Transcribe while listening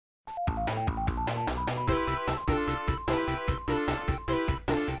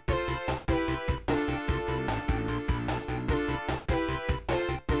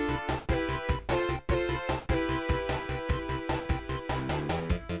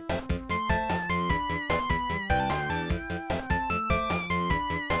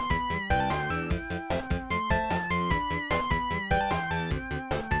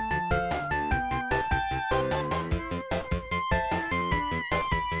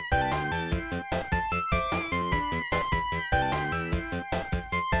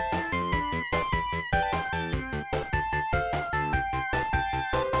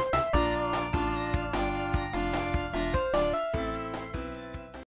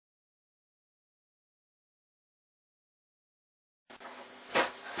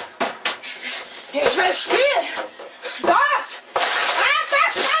Ich will spielen! Los!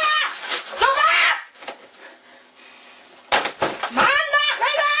 Einfach schneller! Sofort! Mann,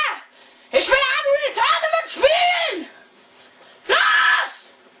 Nachhinein! Ich will auch nur die Tournament spielen!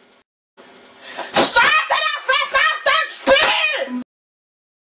 Los! Starte das verdammte Spiel!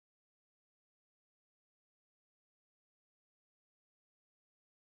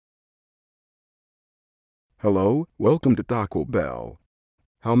 Hello, welcome to Taco Bell.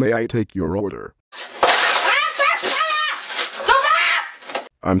 How may I take your order? Einfach schneller! Sofort!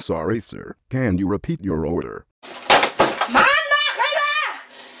 I'm sorry, sir. Can you repeat your order? Mann, Nachhinein!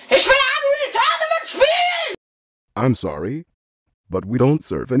 Ich will auch nur die Tournament spielen! I'm sorry, but we don't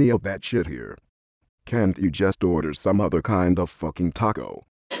serve any of that shit here. Can't you just order some other kind of fucking taco?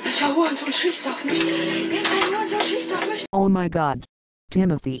 Welcher Hurensohn schießt auf mich? Irgendein Hurensohn schießt auf mich! Oh my god.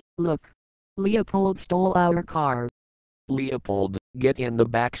 Timothy, look. Leopold stole our car. Leopold, get in the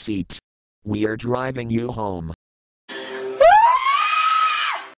back seat. We are driving you home.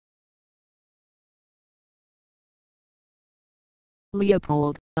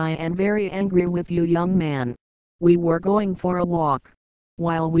 Leopold, I am very angry with you, young man. We were going for a walk.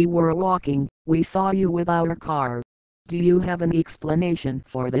 While we were walking, we saw you with our car. Do you have any explanation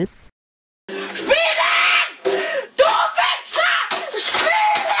for this? Spielen! Du Wichser! Spielen!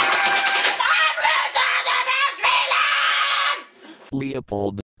 I'm spielen!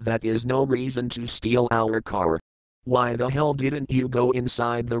 Leopold, that is no reason to steal our car. Why the hell didn't you go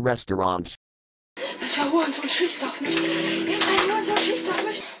inside the restaurant? Welcher Hurensohn schießt auf mich? Irgendein Hurensohn schießt auf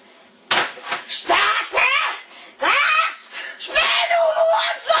mich! Starte! Das! Spiel, du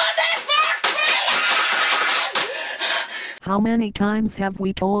Hurensohn! Ich will spielen! How many times have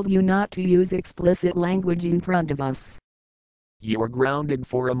we told you not to use explicit language in front of us? You're grounded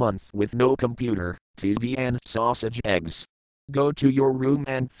for a month with no computer, TV and sausage eggs. Go to your room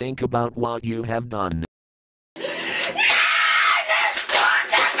and think about what you have done.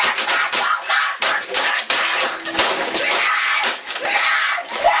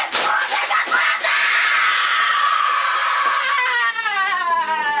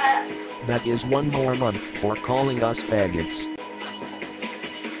 That is one more month for calling us faggots.